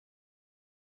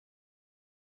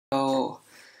So,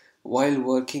 while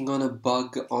working on a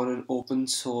bug on an open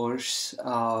source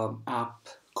app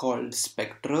called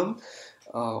Spectrum,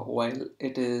 while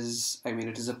it is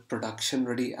a production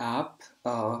ready app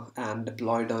and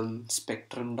deployed on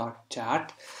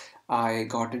Spectrum.Chat, I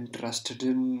got interested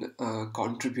in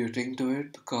contributing to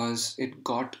it because it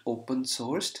got open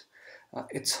sourced.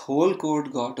 Its whole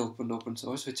code got open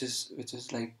source, which is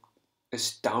like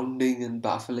astounding and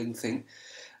baffling thing.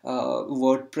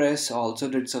 WordPress also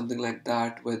did something like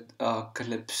that with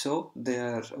Calypso,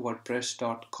 their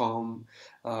WordPress.com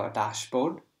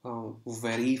dashboard,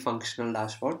 very functional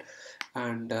dashboard,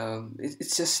 and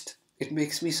it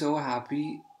makes me so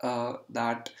happy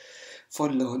that for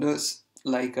learners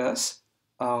like us,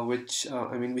 which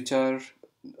are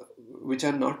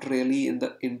not really in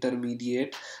the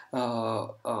intermediate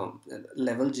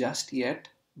level just yet,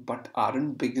 but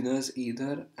aren't beginners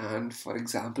either. And for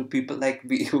example, people like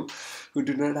me who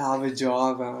do not have a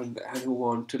job and who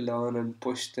want to learn and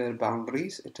push their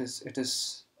boundaries, it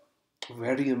is a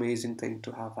very amazing thing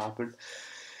to have happened.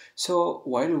 So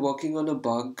while working on a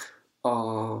bug,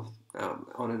 on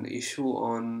an issue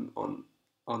on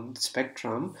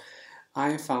Spectrum,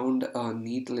 I found a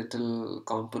neat little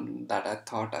component that I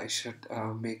thought I should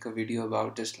make a video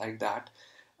about, just like that.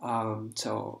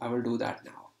 So I will do that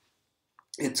now.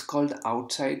 It's called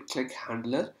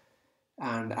OutsideClickHandler,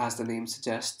 and as the name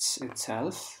suggests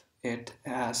itself, it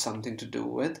has something to do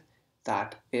with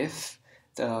that if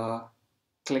the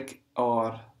click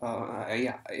or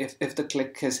if the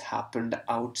click has happened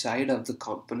outside of the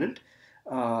component,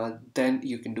 then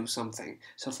you can do something.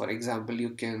 So for example,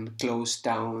 you can close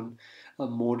down a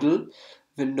modal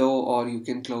window, or you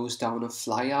can close down a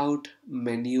flyout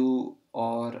menu,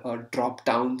 or a drop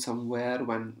down somewhere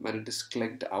when it is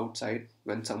clicked outside,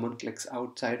 when someone clicks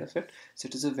outside of it. So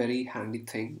it is a very handy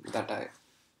thing that I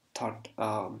thought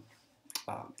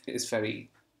is very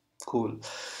cool.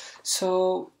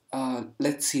 So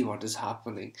let's see what is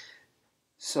happening.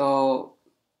 So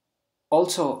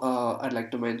also, I'd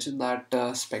like to mention that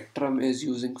Spectrum is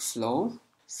using Flow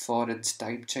for its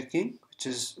type checking,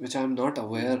 which I'm not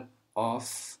aware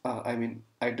of.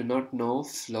 I do not know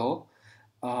Flow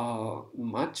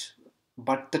much,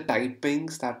 but the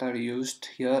typings that are used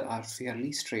here are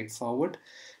fairly straightforward.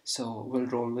 So we'll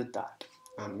roll with that,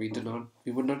 and we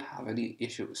would not have any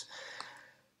issues.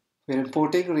 We're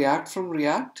importing React from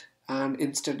React, and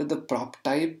instead of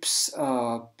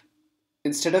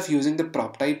using the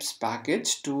prop types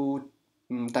package to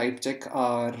type check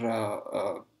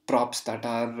our props that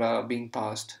are being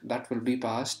passed, that will be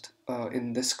passed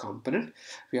in this component,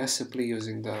 we are simply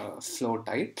using the flow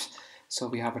types. So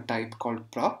we have a type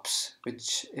called props,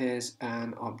 which is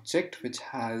an object which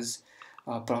has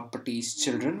properties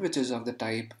children, which is of the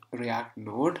type React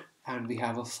node, and we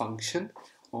have a function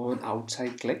on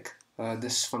outside click.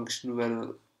 This function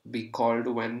will be called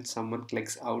when someone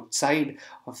clicks outside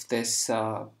of this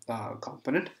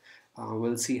component.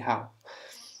 We'll see how.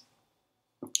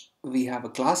 We have a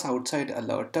class outside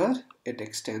alerter. It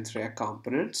extends React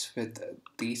components with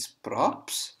these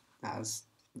props as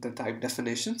the type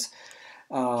definitions.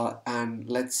 And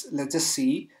let's just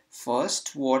see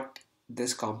first what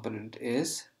this component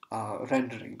is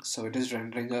rendering. So it is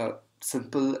rendering a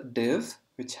simple div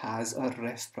which has a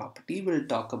ref property. We'll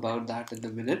talk about that in a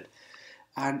minute.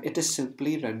 And it is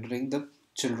simply rendering the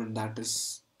children that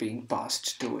is being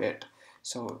passed to it.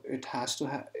 So it has to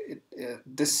have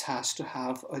this has to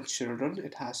have a children.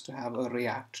 It has to have a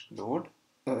React node.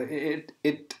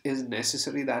 It is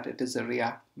necessary that it is a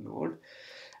React node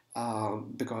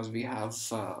because we have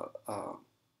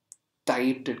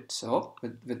typed it so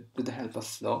with the help of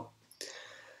Flow.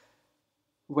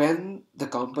 When the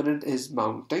component is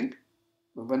mounting,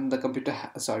 when the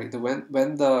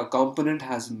when the component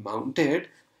has mounted,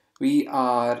 we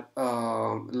are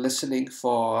listening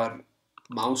for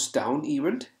mouse down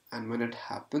event, and when it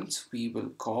happens, we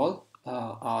will call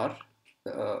our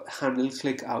handle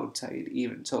click outside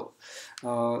event. So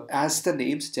as the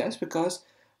name suggests, because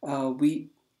we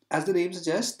as the name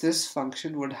suggests, this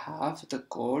function would have the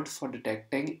code for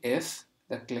detecting if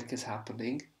the click is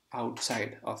happening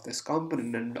outside of this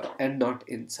component and not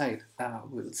inside.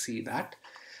 We'll see that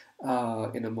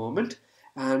in a moment.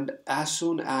 And as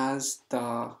soon as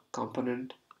the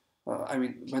component,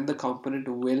 when the component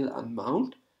will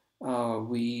unmount,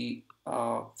 we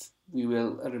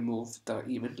will remove the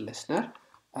event listener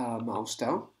mouse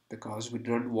down, because we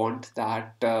don't want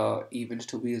that event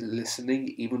to be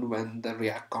listening even when the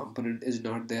React component is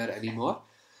not there anymore.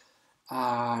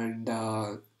 And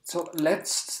so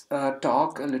let's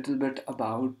talk a little bit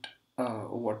about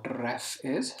what ref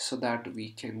is, so that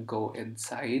we can go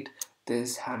inside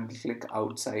this handle click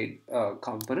outside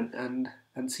component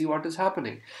and see what is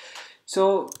happening.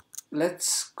 So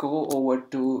let's go over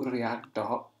to React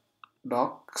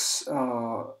docs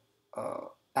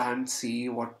and see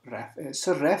what ref is.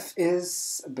 So ref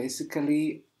is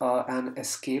basically an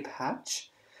escape hatch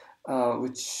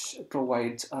which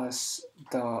provides us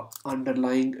the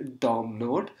underlying DOM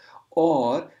node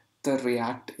or the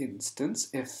React instance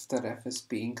if the ref is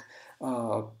being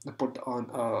put on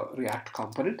a React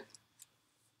component.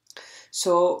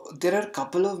 So there are a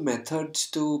couple of methods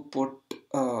to put,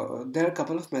 there are a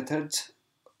couple of methods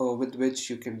with which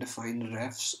you can define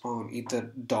refs on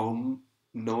either DOM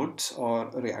nodes or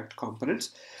React components.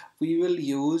 We will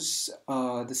use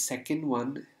the second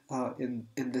one in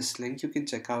this link. You can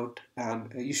check out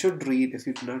and you should read if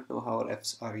you do not know how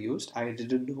refs are used. I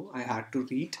didn't know, I had to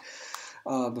read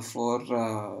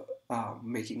before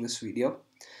making this video.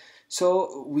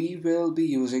 So we will be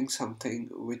using something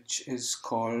which is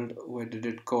called, where did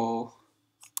it go?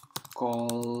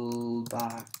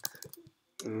 Callback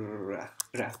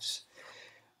refs.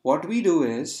 What we do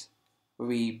is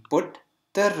we put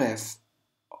the ref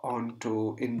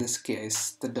onto, in this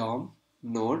case, the DOM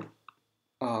node,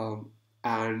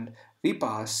 and we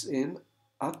pass in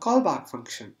a callback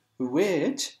function,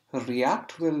 which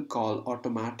React will call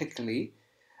automatically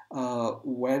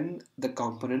when the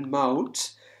component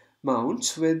mounts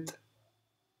with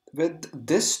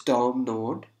this DOM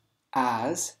node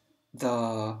as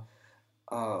the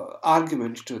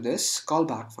argument to this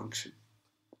callback function.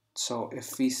 So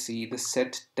if we see the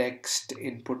set text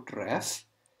input ref,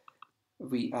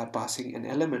 we are passing an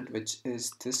element which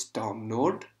is this DOM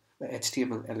node, the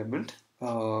HTML element,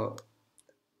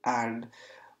 and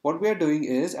what we are doing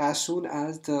is, as soon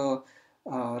as the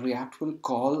React will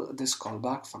call this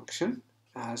callback function,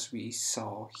 as we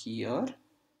saw here,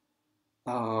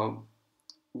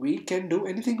 we can do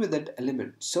anything with that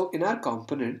element. So in our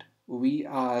component, we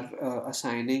are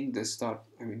assigning this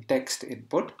text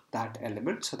input, that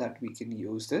element, so that we can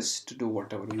use this to do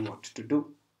whatever we want to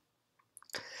do.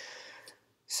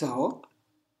 So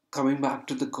coming back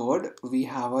to the code, we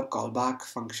have our callback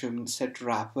function set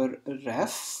wrapper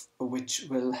ref, which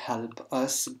will help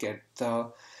us get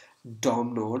the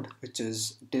DOM node, which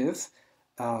is div,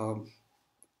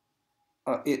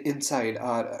 inside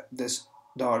our this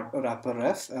dot wrapper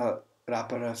ref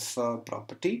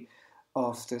property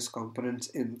of this components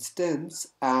instance,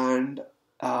 and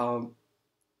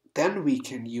then we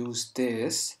can use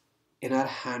this in our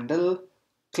handle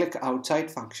click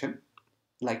outside function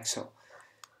like so.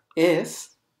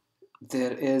 If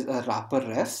there is a wrapper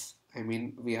ref, I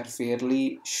mean we are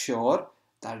fairly sure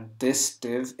that this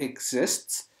div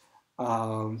exists,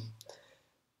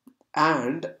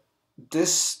 and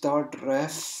this dot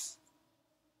ref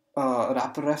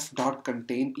wrapper ref dot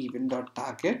contain even dot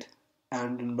target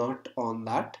and not on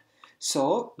that.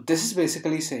 So this is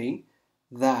basically saying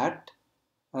that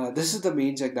this is the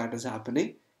main check that is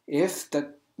happening. If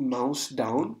the mouse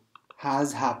down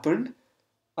has happened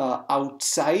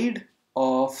outside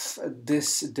of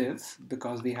this div,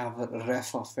 because we have a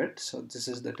ref of it, so this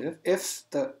is the div. If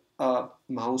the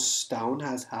mouse down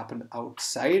has happened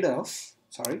outside of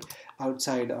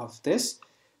this,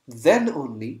 then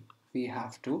only we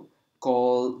have to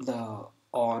call the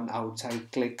on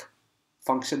outside click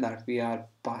function that we are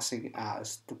passing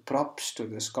as the props to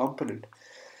this component.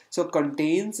 So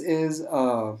contains is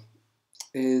a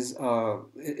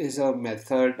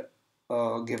method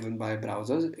given by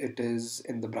browsers. It is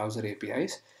in the browser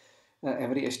APIs.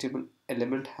 Every HTML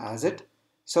element has it.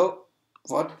 So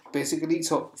what basically,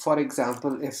 so for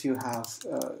example, if you have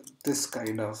this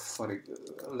kind of,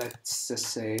 let's just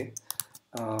say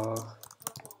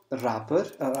wrapper,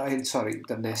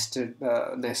 the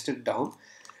nested down.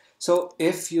 So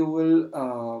if you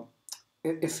will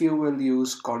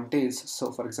use contains,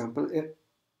 so for example, if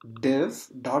div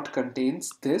dot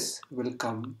contains this will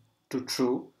come to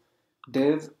true,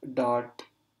 div dot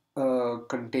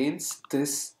contains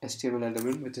this HTML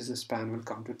element, which is a span, will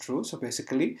come to true. So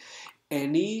basically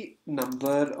any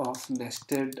number of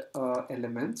nested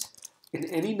elements, in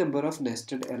any number of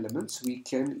nested elements we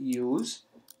can use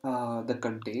the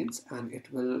contains, and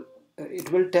it will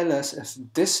tell us if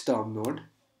this DOM node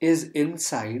is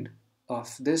inside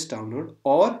of this DOM node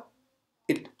or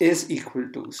it is equal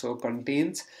to. So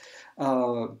contains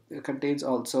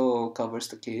also covers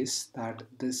the case that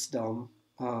this DOM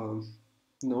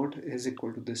node is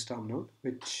equal to this DOM node,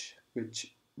 which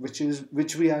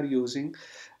we are using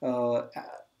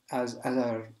as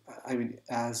a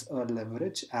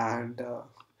leverage. And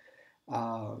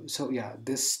so yeah,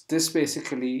 this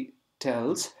basically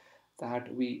tells that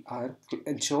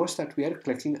ensures that we are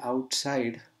clicking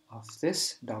outside of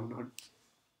this download.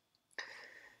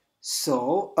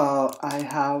 So I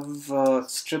have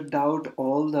stripped out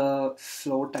all the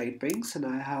flow typings, and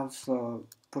I have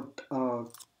put a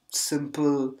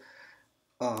simple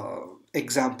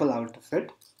example out of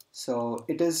it. So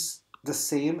it is the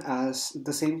same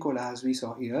code as we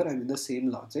saw here. I mean the same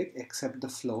logic except the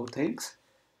flow things.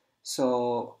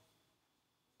 So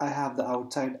I have the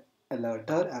outside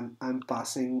alerter, and I'm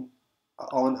passing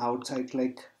on outside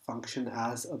click function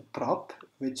as a prop,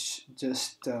 which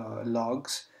just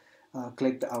logs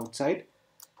clicked outside.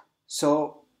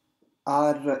 So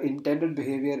our intended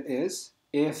behavior is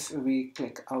if we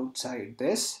click outside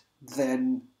this,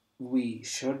 then we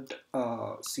should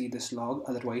see this log,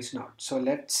 otherwise not. So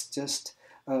let's just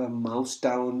mouse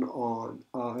down on,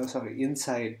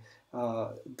 inside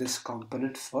this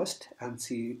component first and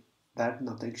see that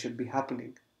nothing should be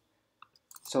happening.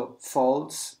 So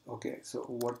false, okay, so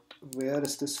where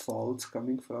is this false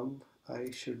coming from? I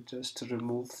should just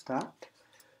remove that.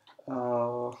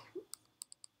 Or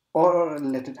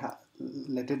let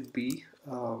it be.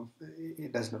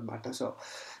 It does not matter. So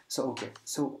okay,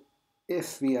 so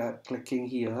if we are clicking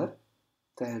here,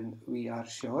 then we are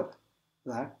sure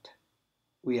that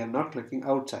we are not clicking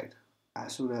outside.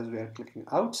 As soon as we are clicking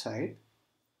outside,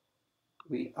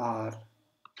 we are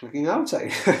clicking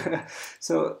outside.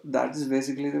 So that is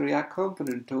basically the React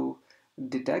component to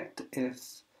detect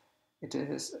if it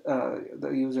is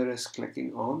the user is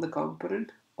clicking on the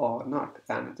component or not,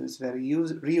 and it is very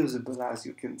reusable. As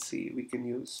you can see, we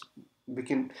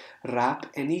can wrap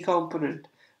any component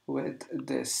with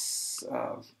this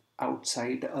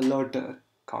outside alerter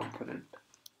component.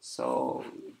 So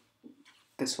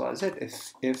this was it.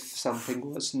 If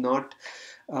something was not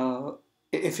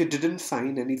if you didn't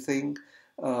find anything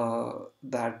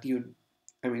that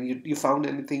you found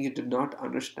anything you did not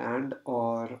understand,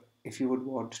 or if you would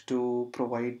want to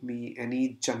provide me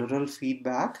any general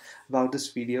feedback about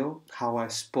this video, how I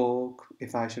spoke,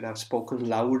 if I should have spoken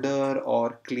louder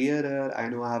or clearer. I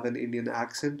know I have an Indian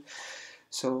accent,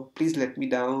 so please let me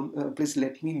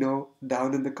know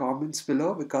down in the comments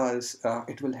below, because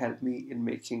it will help me in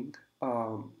making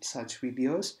such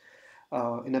videos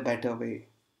in a better way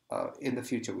in the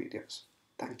future videos.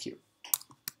 Thank you.